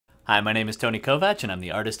Hi, my name is Tony Kovatch, and I'm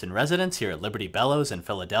the artist in residence here at Liberty Bellows in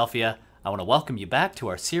Philadelphia. I want to welcome you back to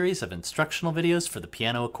our series of instructional videos for the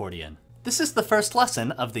piano accordion. This is the first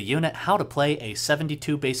lesson of the unit How to Play a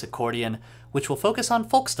 72 Bass Accordion, which will focus on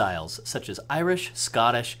folk styles such as Irish,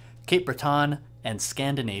 Scottish, Cape Breton, and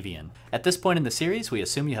Scandinavian. At this point in the series, we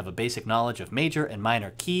assume you have a basic knowledge of major and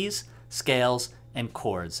minor keys, scales, and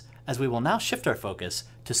chords, as we will now shift our focus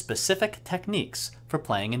to specific techniques for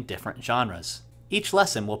playing in different genres. Each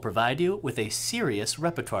lesson will provide you with a serious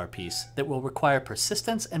repertoire piece that will require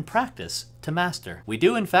persistence and practice to master. We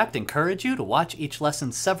do in fact encourage you to watch each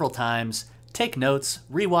lesson several times, take notes,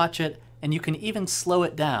 rewatch it, and you can even slow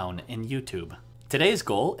it down in YouTube. Today's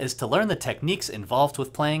goal is to learn the techniques involved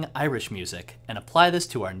with playing Irish music and apply this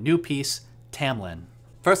to our new piece, Tamlin.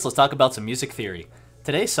 First, let's talk about some music theory.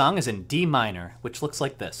 Today's song is in D minor, which looks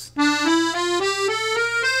like this.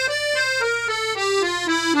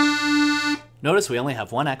 Notice we only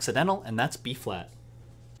have one accidental, and that's B flat.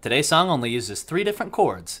 Today's song only uses 3 different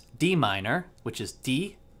chords: D minor, which is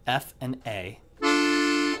D, F, and A,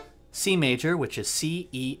 C major, which is C,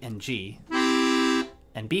 E, and G,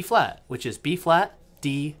 and B flat, which is B flat,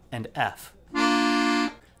 D, and F.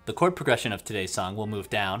 The chord progression of today's song will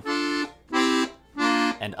move down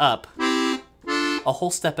and up a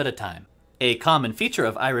whole step at a time. A common feature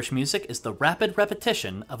of Irish music is the rapid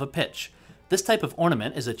repetition of a pitch. This type of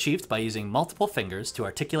ornament is achieved by using multiple fingers to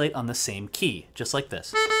articulate on the same key, just like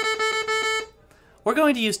this. We're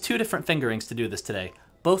going to use 2 different fingerings to do this today,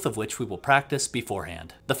 both of which we will practice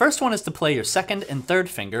beforehand. The first one is to play your second and third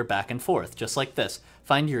finger back and forth, just like this.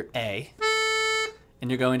 Find your A,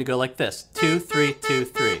 and you're going to go like this, 2, 3, 2,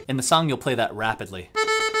 3. In the song, you'll play that rapidly.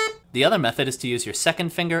 The other method is to use your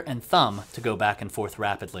second finger and thumb to go back and forth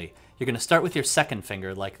rapidly. You're going to start with your second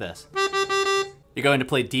finger like this. You're going to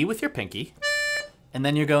play D with your pinky, and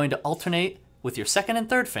then you're going to alternate with your second and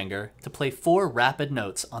third finger to play 4 rapid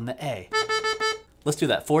notes on the A. Let's do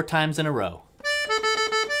that 4 times in a row.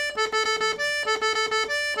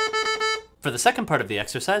 For the second part of the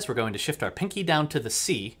exercise, we're going to shift our pinky down to the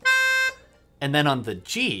C, and then on the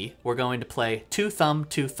G, we're going to play 2 thumb,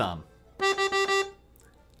 2 thumb.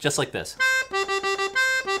 Just like this.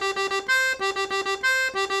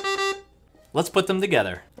 Let's put them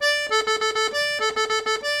together.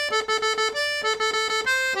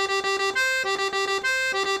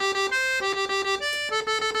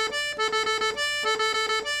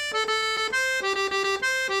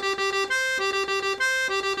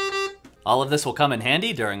 All of this will come in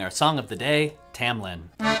handy during our song of the day, Tamlin.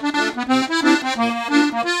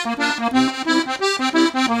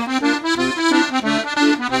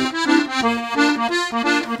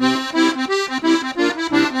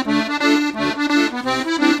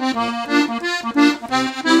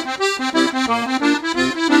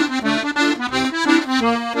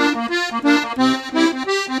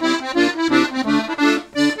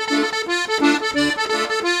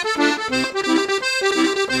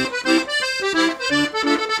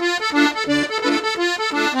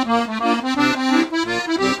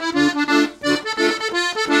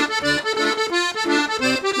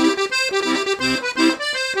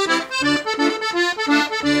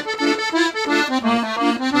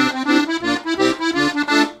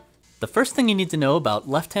 The first thing you need to know about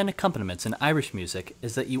left-hand accompaniments in Irish music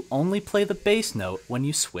is that you only play the bass note when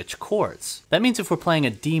you switch chords. That means if we're playing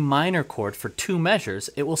a D minor chord for 2 measures,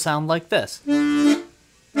 it will sound like this.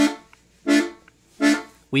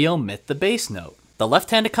 We omit the bass note. The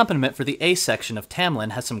left-hand accompaniment for the A section of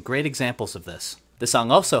Tamlin has some great examples of this. The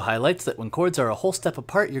song also highlights that when chords are a whole step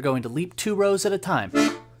apart, you're going to leap 2 rows at a time.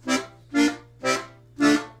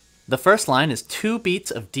 The first line is 2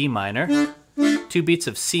 beats of D minor, 2 beats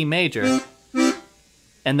of C major,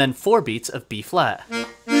 and then 4 beats of B flat.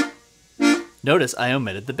 Notice I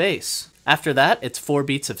omitted the bass. After that, it's 4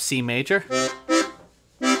 beats of C major.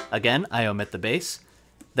 Again, I omit the bass.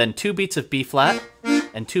 Then 2 beats of B flat,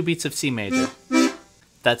 and 2 beats of C major.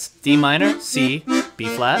 That's D minor, C, B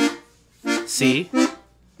flat, C,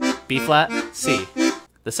 B flat, C.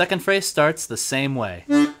 The second phrase starts the same way.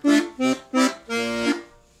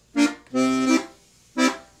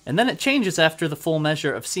 And then it changes after the full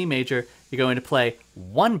measure of C major. You're going to play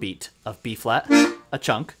 1 beat of B flat, a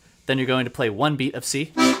chunk, then you're going to play 1 beat of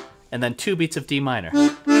C, and then 2 beats of D minor.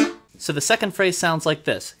 So the second phrase sounds like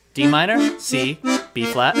this: D minor, C, B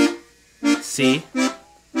flat, C,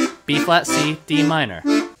 B flat, C, D minor.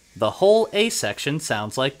 The whole A section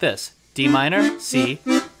sounds like this: D minor, C,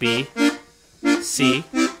 B, C,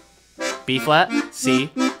 B flat, C,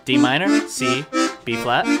 D minor, C, B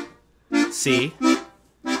flat, C,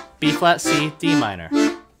 B flat, C, D minor.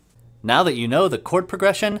 Now that you know the chord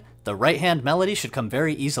progression, The right hand melody should come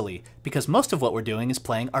very easily, because most of what we're doing is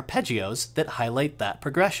playing arpeggios that highlight that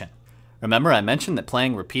progression. Remember I mentioned that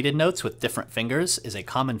playing repeated notes with different fingers is a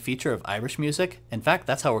common feature of Irish music? In fact,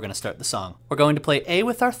 that's how we're going to start the song. We're going to play A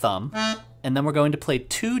with our thumb, and then we're going to play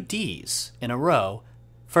 2 Ds in a row,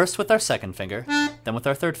 first with our second finger, then with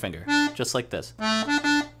our third finger, just like this.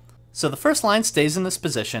 So the first line stays in this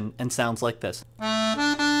position and sounds like this.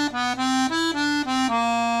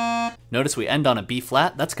 Notice we end on a B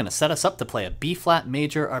flat. That's going to set us up to play a B flat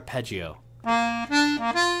major arpeggio.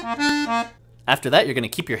 After that, you're going to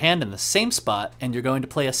keep your hand in the same spot and you're going to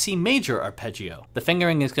play a C major arpeggio. The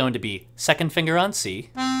fingering is going to be second finger on C,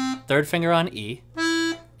 third finger on E,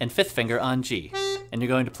 and fifth finger on G. And you're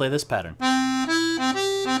going to play this pattern.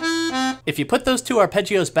 If you put those 2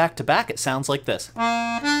 arpeggios back to back, it sounds like this.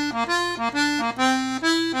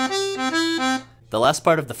 The last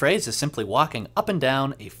part of the phrase is simply walking up and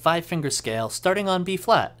down a 5-finger scale starting on B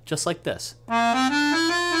flat, just like this.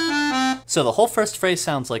 So the whole first phrase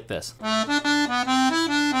sounds like this.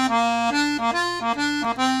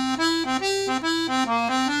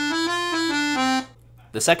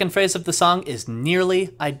 The second phrase of the song is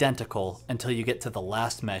nearly identical until you get to the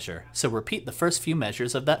last measure, so repeat the first few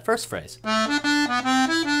measures of that first phrase.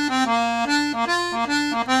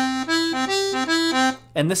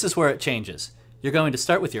 And this is where it changes. You're going to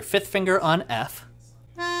start with your 5th finger on F.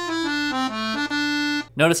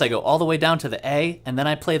 Notice I go all the way down to the A, and then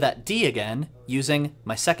I play that D again using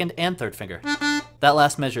my 2nd and 3rd finger. That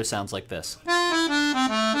last measure sounds like this.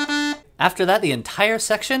 After that, the entire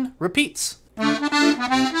section repeats.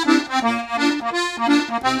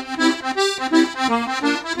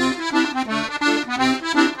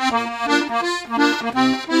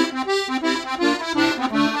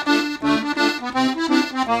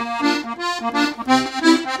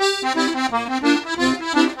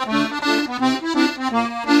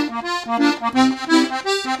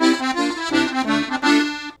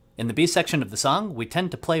 In the B section of the song, we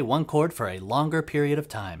tend to play one chord for a longer period of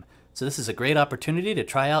time, so this is a great opportunity to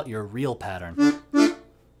try out your real pattern.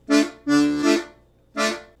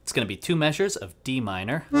 It's going to be 2 measures of D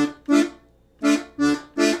minor,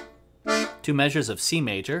 2 measures of C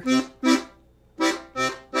major,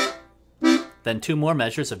 then 2 more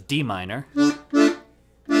measures of D minor,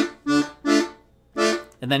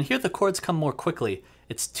 and then here the chords come more quickly.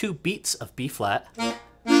 It's 2 beats of B flat,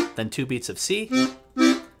 then 2 beats of C,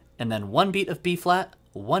 and then 1 beat of B flat,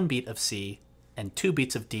 1 beat of C, and 2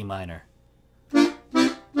 beats of D minor,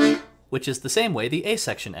 which is the same way the A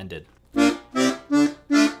section ended.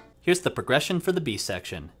 Here's the progression for the B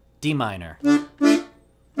section. D minor,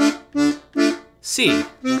 C,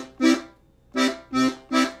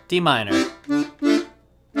 D minor,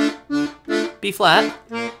 B flat,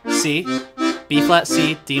 C, B flat,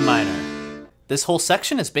 C, D minor. This whole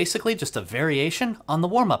section is basically just a variation on the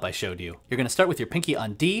warm-up I showed you. You're going to start with your pinky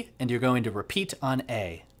on D, and you're going to repeat on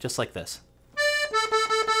A, just like this.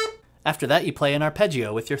 After that, you play an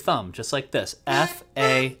arpeggio with your thumb, just like this. F,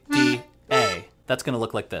 A, D, A. That's going to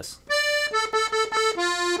look like this.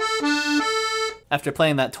 After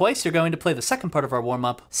playing that twice, you're going to play the second part of our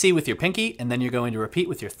warm-up, C with your pinky, and then you're going to repeat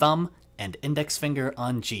with your thumb and index finger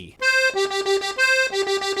on G.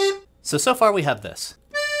 So far we have this.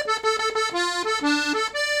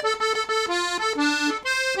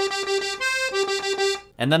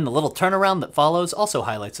 And then the little turnaround that follows also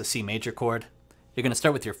highlights a C major chord. You're going to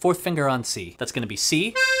start with your 4th finger on C. That's going to be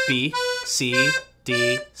C, B, C,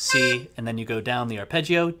 D, C, and then you go down the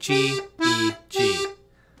arpeggio, G, E, G.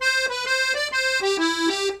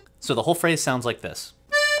 So the whole phrase sounds like this.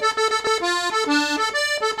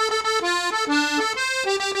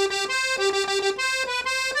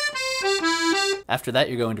 After that,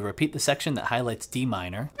 you're going to repeat the section that highlights D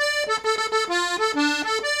minor.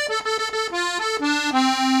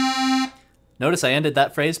 Notice I ended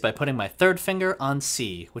that phrase by putting my 3rd finger on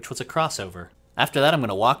C, which was a crossover. After that, I'm going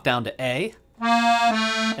to walk down to A,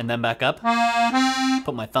 and then back up,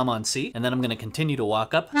 put my thumb on C, and then I'm going to continue to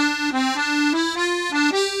walk up.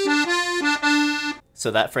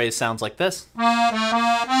 So that phrase sounds like this.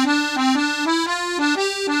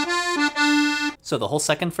 So the whole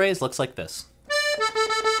second phrase looks like this.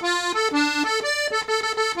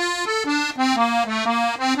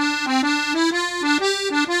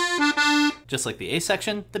 Just like the A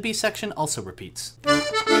section, the B section also repeats.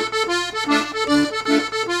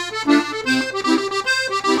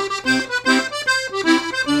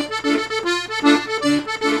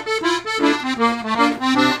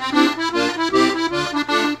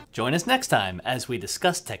 Join us next time as we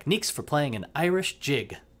discuss techniques for playing an Irish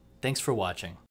jig. Thanks for watching.